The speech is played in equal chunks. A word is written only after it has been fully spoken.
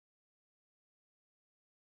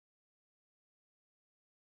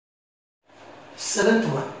Seventh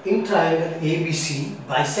one, in triangle ABC,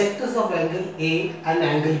 bisectors of angle A and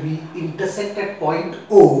angle B intersect at point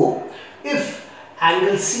O. If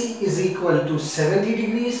angle C is equal to 70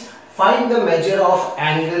 degrees, find the measure of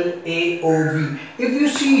angle AOB. If you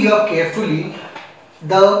see here carefully,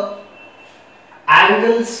 the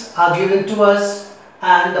angles are given to us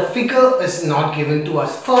and the figure is not given to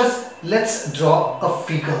us. First, let's draw a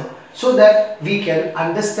figure so that we can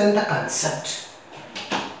understand the concept.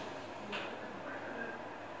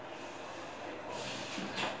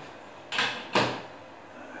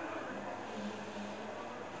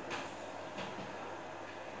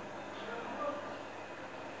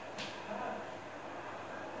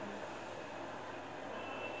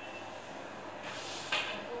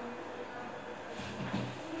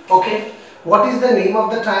 Okay, what is the name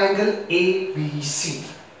of the triangle ABC?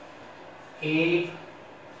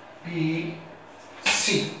 ABC.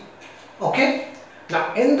 Okay,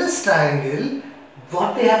 now in this triangle,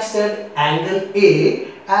 what they have said, angle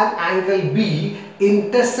A and angle B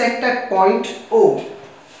intersect at point O.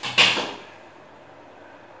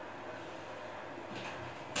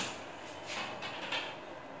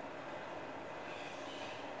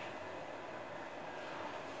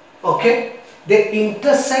 Okay, they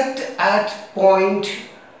intersect at point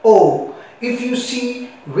O. If you see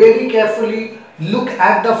very carefully, look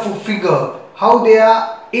at the figure, how they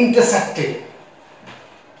are intersecting.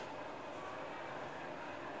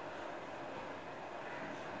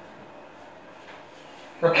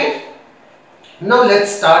 Okay, now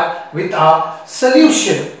let's start with our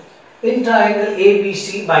solution. In triangle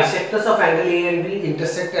ABC, bisectors of angle A and B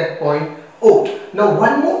intersect at point O. Now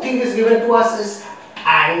one more thing is given to us is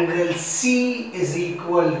angle C is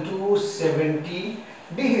equal to 70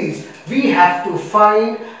 degrees. We have to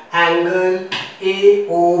find angle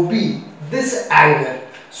AOB, this angle.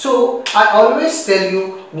 So I always tell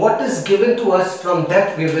you what is given to us, from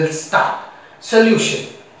that we will start. Solution.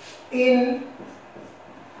 In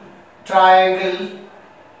triangle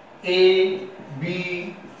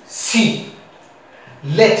ABC,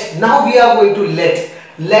 now we are going to let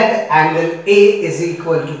angle A is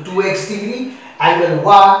equal to 2x degree, angle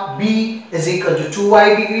B is equal to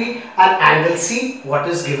 2y degree, and angle C what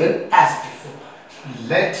is given as before.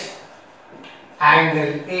 Let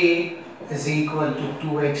angle A is equal to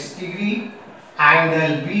 2x degree,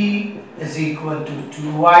 angle B is equal to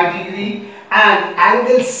 2y degree, and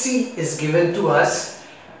angle C is given to us.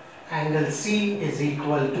 Angle C is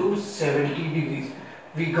equal to 70 degrees.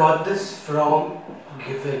 We got this from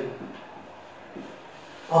given.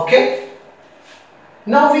 Okay.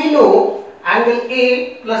 Now we know angle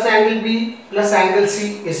A plus angle B plus angle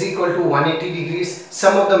C is equal to 180 degrees.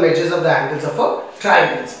 Sum of the measures of the angles of a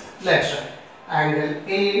triangle. Let's try. Angle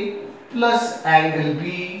A plus angle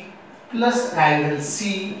B plus angle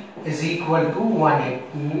C is equal to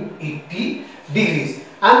 180 degrees.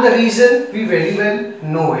 And the reason we very well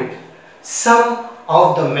know it. Sum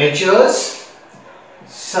of the measures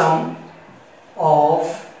of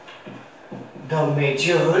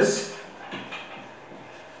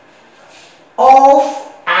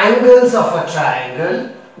angles of a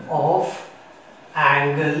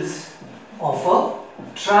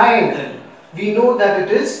triangle, we know that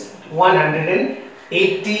it is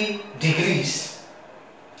 180 degrees.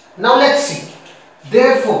 Now let's see.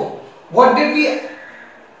 Therefore, what did we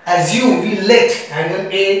assume? We let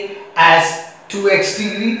angle A as 2x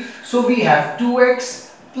degree. So we have 2x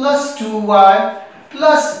plus 2y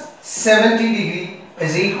plus 70 degree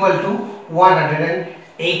is equal to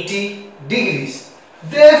 180 degrees.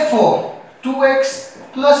 Therefore, 2x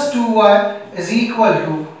plus 2y is equal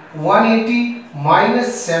to 180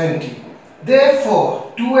 minus 70.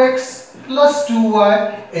 Therefore, 2x plus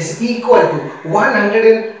 2y is equal to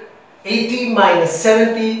 180 minus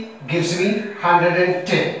 70 gives me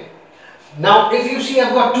 110. Now if you see,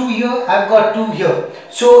 I've got 2 here, I've got 2 here.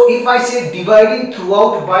 So if I say dividing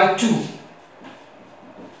throughout by 2,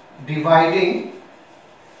 dividing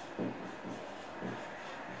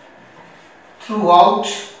throughout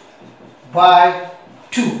by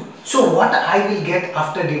 2. So what I will get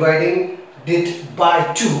after dividing it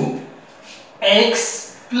by 2,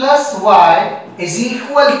 x plus y is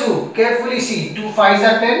equal to, carefully see, 2 5s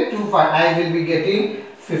are 10, 2 5, I will be getting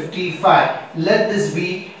 55. Let this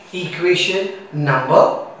be equation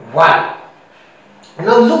number 1.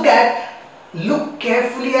 Now look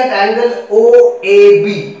carefully at angle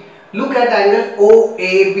OAB. Look at angle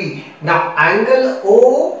OAB. Now angle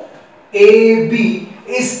OAB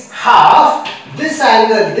is half, this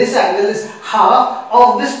angle is half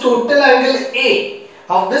of this total angle A,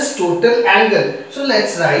 So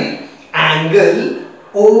let's write angle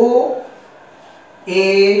OAB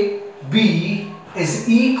is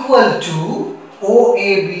equal to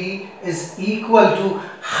OAB is equal to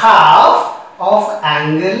half of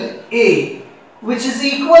angle A, which is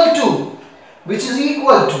equal to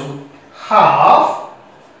half.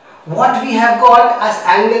 What we have got as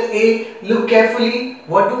angle A, look carefully,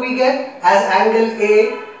 what do we get as angle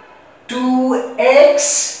A?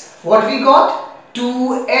 2x. What we got?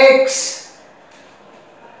 2x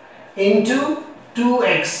into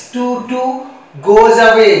 2x. 2 goes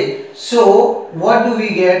away. So what do we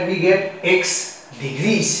get? We get x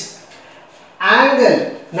degrees.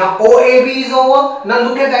 Angle. Now OAB is over. Now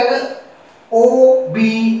look at angle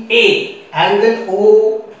OBA. Angle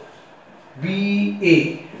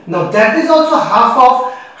OBA. Now that is also half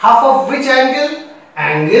of which angle?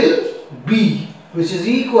 Angle B, which is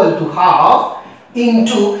equal to half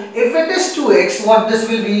into, if it is 2x, what this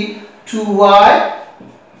will be? 2y,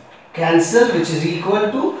 cancel, which is equal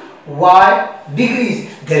to y degrees.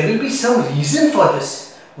 There will be some reason for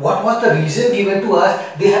this. What was the reason given to us?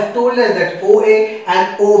 They have told us that OA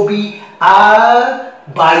and OB are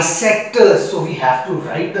bisectors. So we have to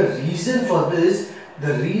write the reason for this.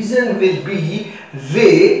 The reason will be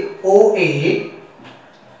ray OA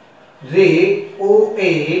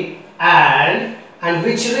and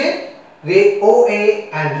which ray? Ray OA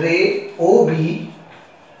and ray OB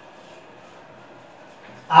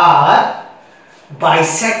are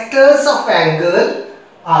bisectors of angle,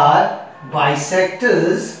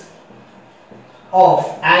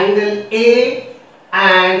 angle A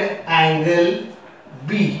and angle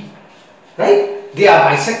B, right? They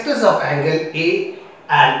are bisectors of angle A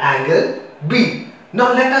and angle B.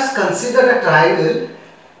 Now let us consider a triangle,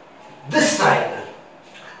 this triangle.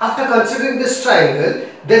 After considering this triangle,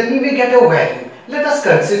 then we may get a value. Let us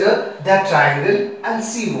consider that triangle and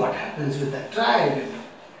see what happens with that triangle.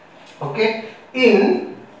 Okay,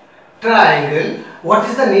 in triangle, what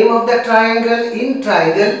is the name of that triangle? In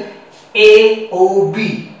triangle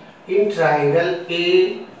AOB. In triangle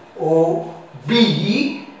AOB,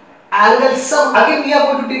 angle sum, again we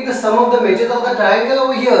are going to take the sum of the measures of the triangle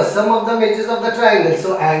over here, sum of the measures of the triangle.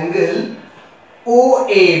 So angle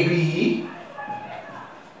OAB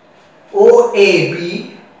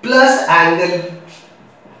plus angle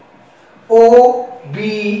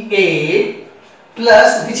OBA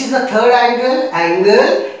plus, which is the third angle?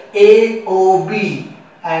 Angle AOB.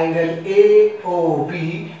 Angle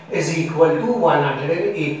AOB is equal to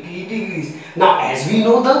 180 degrees. Now as we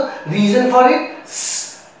know the reason for it,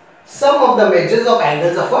 sum of the measures of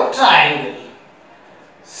angles of a triangle.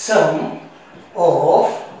 Sum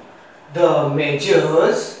of the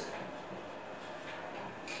measures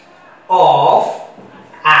of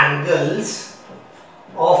angles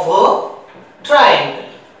of a triangle.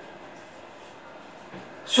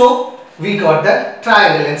 So we got the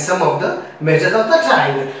triangle and sum of the measures of the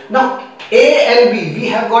triangle. Now A and B, we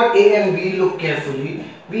have got A and B, look carefully.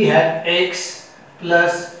 We have x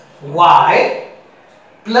plus y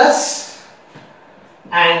plus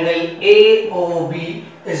angle AOB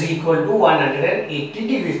is equal to 180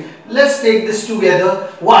 degrees. Let's take this together.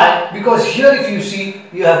 Why? Because here if you see,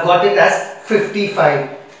 you have got it as 55.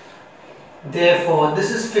 Therefore,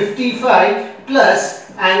 this is 55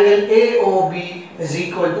 plus angle AOB is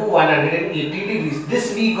equal to 180 degrees.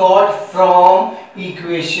 This we got from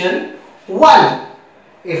equation 1.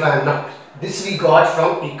 If I am not, this we got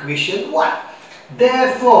from equation 1.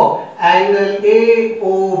 Therefore, angle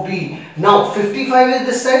AOB. Now 55 is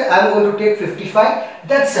this side. I am going to take 55.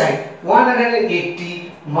 That side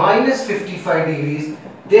 180 minus 55 degrees.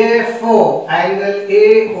 Therefore, angle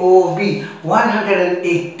AOB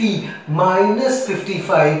 180 minus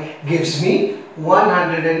 55 gives me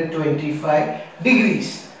 125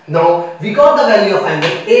 degrees. Now we got the value of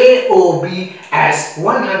angle AOB as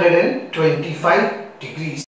 125 degrees.